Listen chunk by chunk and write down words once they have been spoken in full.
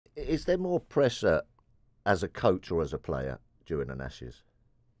Is there more pressure as a coach or as a player during an Ashes?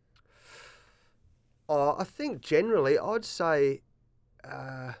 I think generally I'd say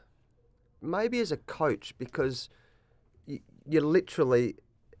maybe as a coach, because you literally,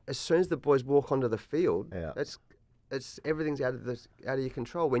 as soon as the boys walk onto the field, Yeah. it's everything's out of your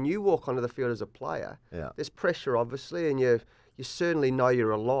control. When you walk onto the field as a player, there's pressure obviously, and you certainly know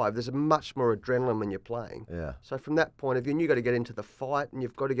you're alive. There's much more adrenaline when you're playing. Yeah. So from that point of view, and you've got to get into the fight, and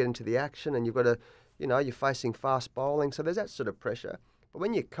you've got to get into the action, and you've got to, you're facing fast bowling. So there's that sort of pressure. But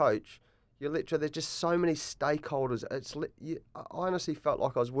when you coach, there's just so many stakeholders. I honestly felt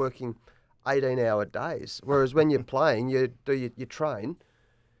like I was working 18-hour days. Whereas when you're playing, you train,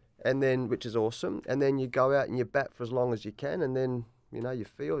 and then, which is awesome, and then you go out and you bat for as long as you can, and then you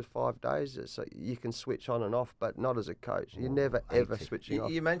feel 5 days, so you can switch on and off, but not as a coach. You're never ever switching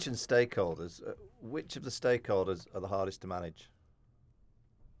off. You mentioned stakeholders. Which of the stakeholders are the hardest to manage?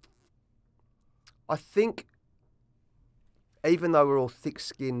 I think, even though we're all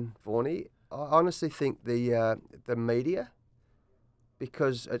thick-skinned, Vaughany, I honestly think the media,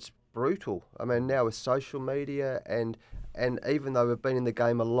 because it's brutal. I mean, now with social media and even though we've been in the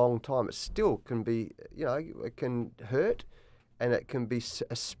game a long time, it still can be, it can hurt, and it can be,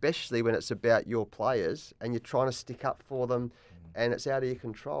 especially when it's about your players and you're trying to stick up for them, and it's out of your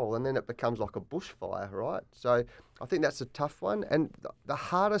control, and then it becomes like a bushfire, right? So I think that's a tough one, and the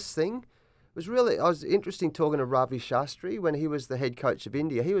hardest thing was really, I was interesting talking to Ravi Shastri when he was the head coach of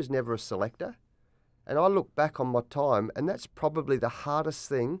India. He was never a selector. And I look back on my time, and that's probably the hardest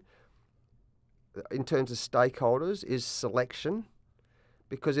thing in terms of stakeholders is selection.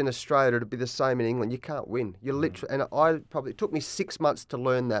 Because in Australia, it'd be the same in England. You can't win. You literally, and it took me 6 months to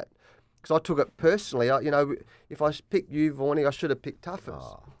learn that. Because I took it personally. If I picked you, Vaughany, I should have picked Tuffers.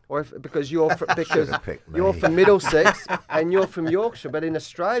 Oh. Or because you're from Middlesex and you're from Yorkshire. But in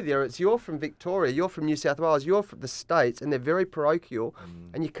Australia, you're from Victoria, you're from New South Wales, you're from the States, and they're very parochial,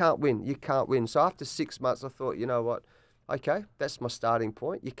 and you can't win. You can't win. So after 6 months, I thought, you know what? Okay, that's my starting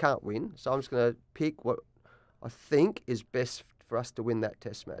point. You can't win. So I'm just going to pick what I think is best for us to win that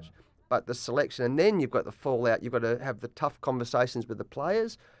test match. But the selection, and then you've got the fallout. You've got to have the tough conversations with the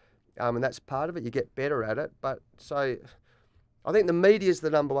players. And that's part of it. You get better at it. But so I think the media is the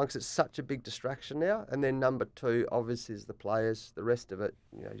number one because it's such a big distraction now. And then number two, obviously, is the players. The rest of it,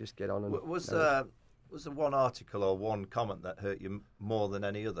 just get on. And was there one article or one comment that hurt you more than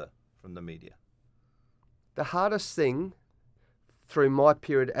any other from the media? The hardest thing through my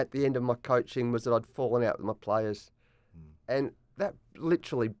period at the end of my coaching was that I'd fallen out with my players. And that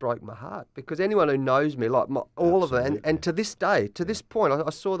literally broke my heart because anyone who knows me, like all of them, and to this day, to this point, I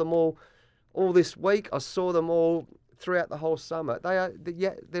saw them all this week. I saw them all throughout the whole summer.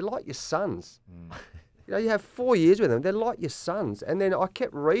 They're like your sons. You have 4 years with them. They're like your sons. And then I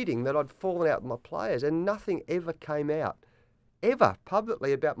kept reading that I'd fallen out with my players, and nothing ever came out, ever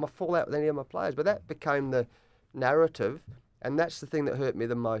publicly about my fallout with any of my players. But that became the narrative. And that's the thing that hurt me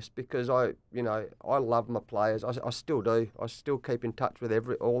the most because I love my players. I still do. I still keep in touch with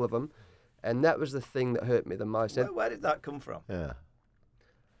all of them, and that was the thing that hurt me the most. Where did that come from? Yeah.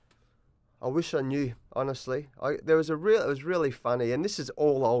 I wish I knew, honestly. It was really funny, and this is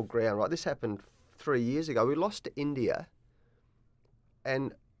all old ground, right? This happened 3 years ago. We lost to India,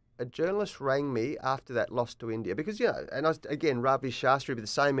 and a journalist rang me after that loss to India because, again, Ravi Shastri would be the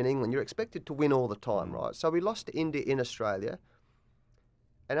same in England. You're expected to win all the time, right? So we lost to India in Australia.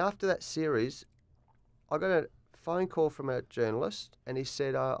 And after that series, I got a phone call from a journalist and he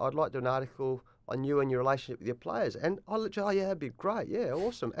said, I'd like to do an article on you and your relationship with your players. And I literally, that'd be great. Yeah,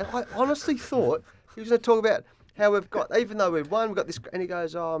 awesome. And I honestly thought he was going to talk about how we've got, even though we've won, we've got this, and he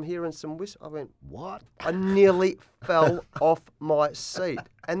goes, I'm hearing some whistle. I went, what? I nearly fell off my seat.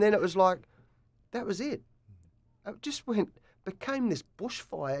 And then it was like, that was it. It just became this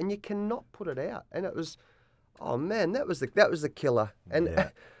bushfire, and you cannot put it out. And it was, oh man, that was the killer.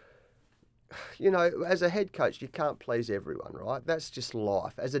 And, as a head coach, you can't please everyone, right? That's just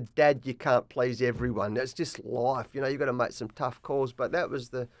life. As a dad, you can't please everyone. That's just life. You've got to make some tough calls, but that was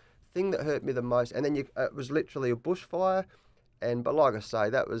the thing that hurt me the most. And then it was literally a bushfire. But like I say,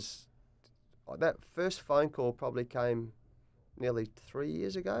 that first phone call probably came nearly 3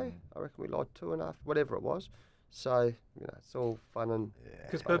 years ago. I reckon we lost 2.5, whatever it was. So, it's all fun and...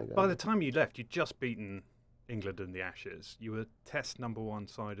 Because by the time you left, you'd just beaten England in the Ashes. You were Test #1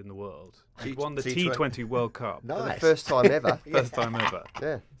 side in the world. You won the T20 World Cup. Nice. For the first time ever. First time ever.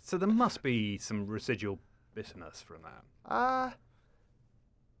 Yeah. So there must be some residual bitterness from that.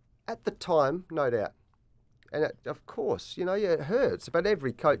 At the time, no doubt. And of course, it hurts. But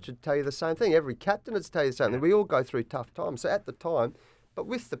every coach would tell you the same thing. Every captain would tell you the same thing. We all go through tough times. So at the time, But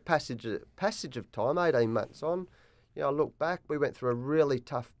with the passage of time, 18 months on, I look back, we went through a really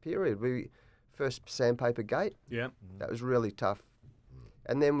tough period. First Sandpaper Gate. Yeah. That was really tough.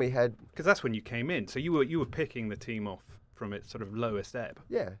 And then we had... Because that's when you came in. So you were picking the team off from its sort of lowest ebb.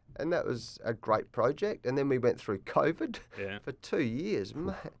 Yeah, and that was a great project. And then we went through COVID for 2 years.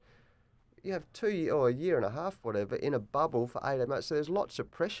 You have a year and a half, whatever, in a bubble for 18 months. So there's lots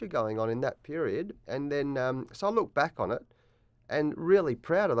of pressure going on in that period. And then, so I look back on it and really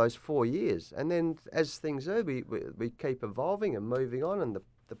proud of those 4 years. And then as things are, we keep evolving and moving on, and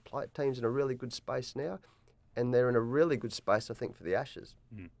the team's in a really good space now. And they're in a really good space, I think, for the Ashes.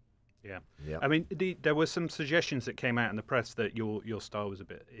 Mm. Yeah. Yep. I mean, there were some suggestions that came out in the press that your style was a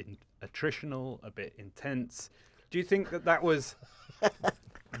bit attritional, a bit intense. Do you think that was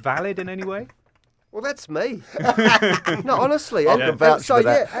valid in any way? Well, that's me. No, honestly. I can vouch for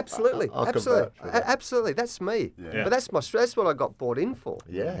that. Yeah, absolutely. I can vouch for that. Absolutely. That's me. Yeah. But that's what I got brought in for.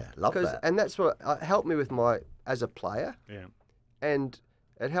 Yeah, love that. And that's what helped me with as a player. Yeah. And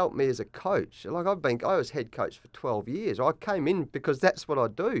it helped me as a coach. Like I was head coach for 12 years. I came in because that's what I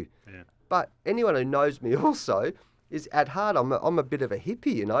do. Yeah. But anyone who knows me also is at heart I'm a bit of a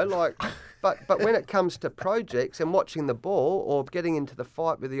hippie, like. But when it comes to projects and watching the ball or getting into the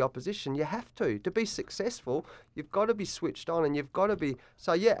fight with the opposition, you have to be successful. You've got to be switched on, and you've got to be.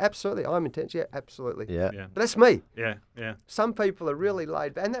 So yeah, absolutely, I'm intense. Yeah, absolutely. Yeah. Yeah. But that's me. Yeah. Yeah. Some people are really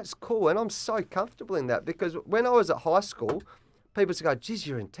laid back, and that's cool. And I'm so comfortable in that because when I was at high school, people used to go, "Geez,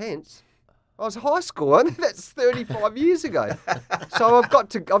 you're intense." I was high school, and that's 35 years ago. So I've got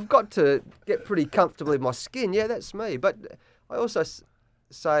to get pretty comfortable in my skin. Yeah, that's me. But I also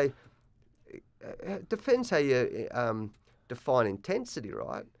say it depends how you define intensity,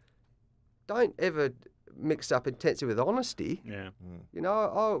 right? Don't ever mix up intensity with honesty. Yeah.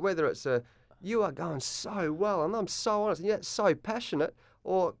 Whether it's you are going so well, and I'm so honest, and yet so passionate,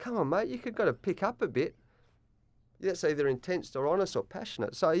 or come on, mate, you could got to pick up a bit. That's either intense or honest or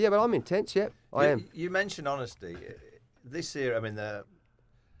passionate. So, yeah, but I'm intense, yeah, I am. You mentioned honesty. This year, I mean, I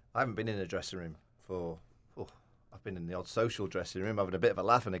haven't been in a dressing room I've been in the odd social dressing room, having a bit of a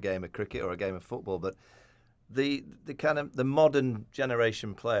laugh in a game of cricket or a game of football, but the kind of the modern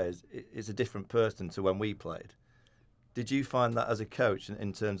generation players is a different person to when we played. Did you find that as a coach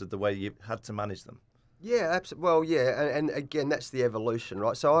in terms of the way you had to manage them? Yeah, absolutely. Well, yeah, and again, that's the evolution,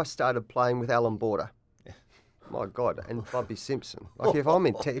 right? So I started playing with Alan Border. My God, and Bobby Simpson. Like if I'm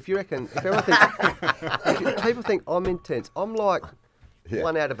intense, if everyone thinks, if people think I'm intense, I'm like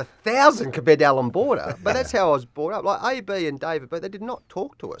 1 out of 1,000 compared to Alan Border. But that's how I was brought up. Like AB and David, but they did not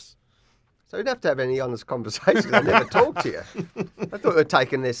talk to us. So we didn't have to have any honest conversations. They never talked to you. I thought they were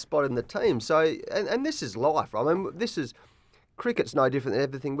taking their spot in the team. So, and this is life. I mean, cricket's no different than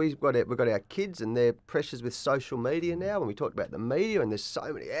everything. We've got our kids and their pressures with social media now. When we talked about the media, and there's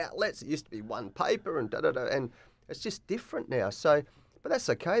so many outlets. It used to be one paper and and it's just different now. So, but that's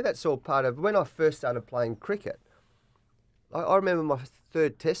okay. That's all part of when I first started playing cricket. I remember my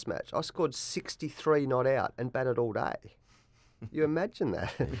third Test match. I scored 63 not out and batted all day. You imagine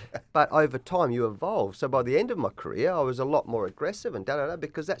that? But over time, you evolve. So by the end of my career, I was a lot more aggressive and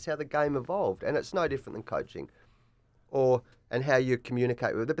because that's how the game evolved, and it's no different than coaching, and how you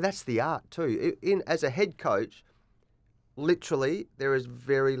communicate with it. But that's the art too. As a head coach, literally, there is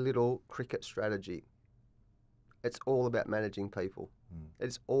very little cricket strategy. It's all about managing people.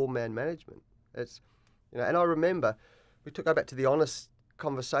 It's all man management. It's, and I remember, go back to the honest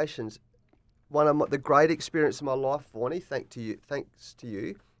conversations. One of the great experience of my life, Vaughany, thanks to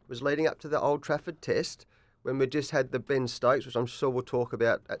you, was leading up to the Old Trafford Test when we just had the Ben Stokes, which I'm sure we'll talk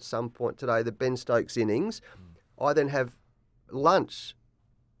about at some point today, the Ben Stokes innings. I then have lunch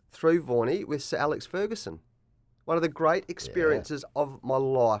through Vaughany with Sir Alex Ferguson. One of the great experiences of my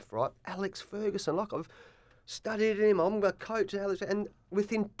life, right? Alex Ferguson, like I've studied him, I'm a coach, and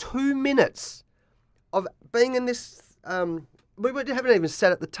within 2 minutes of being in this, we haven't even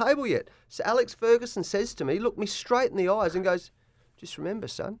sat at the table yet. So Alex Ferguson says to me, looked me straight in the eyes and goes, just remember,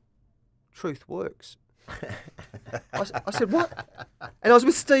 son, truth works. I said, what? And I was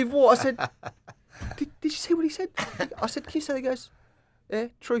with Steve Waugh. I said, did you see what he said? I said, can you say that? He goes, yeah,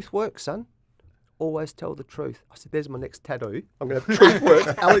 truth works, son. Always tell the truth. I said, there's my next tattoo. I'm going to have truth works,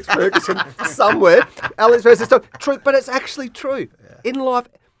 Alex Ferguson, somewhere. Alex Ferguson, truth, but it's actually true. Yeah. In life,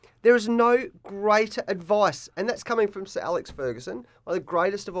 there is no greater advice, and that's coming from Sir Alex Ferguson, one of the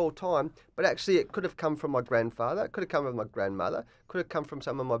greatest of all time, but actually it could have come from my grandfather, it could have come from my grandmother, could have come from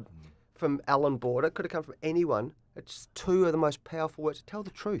from Alan Border, could have come from anyone. It's two of the most powerful words. Tell the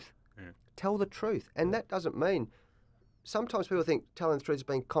truth. Yeah. Tell the truth. And that doesn't mean, sometimes people think telling the truth is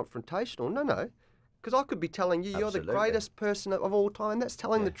being confrontational. No. Because I could be telling you you're the Absolutely. greatest person of all time. That's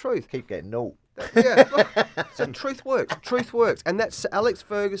telling the truth. Keep getting naught. Yeah. So truth works. Truth works. And that's Alex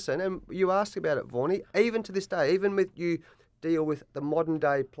Ferguson. And you asked about it, Vaughany. Even to this day, even with you deal with the modern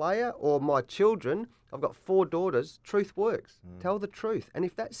day player or my children, I've got 4 daughters, truth works. Tell the truth. And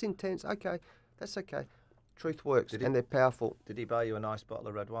if that's intense, okay, that's okay. Truth works. And they're powerful. Did he buy you a nice bottle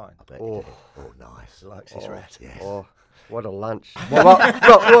of red wine? I bet you did. Oh, nice. He likes his red. Yes. Oh, what a lunch. Well,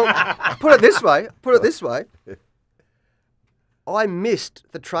 put it this way. I missed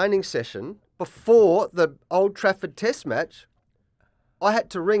the training session before the Old Trafford Test match. I had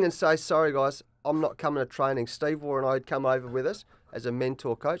to ring and say, sorry, guys, I'm not coming to training. Steve Waugh and I had come over with us as a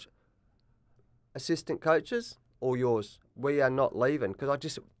mentor coach. Assistant coaches, all yours. We are not leaving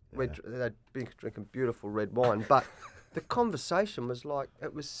because they'd been drinking beautiful red wine. But the conversation was like,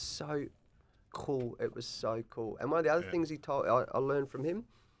 it was so cool. It was so cool. And one of the other things he told, I learned from him,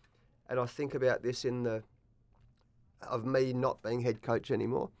 and I think about this of me not being head coach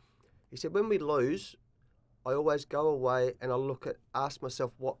anymore. He said, when we lose, I always go away and I ask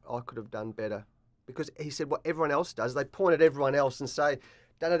myself what I could have done better. Because he said what everyone else does, they point at everyone else and say,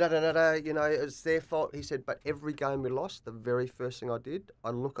 it's their fault. He said, but every game we lost, the very first thing I did, I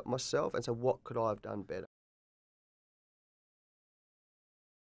look at myself and say, what could I have done better?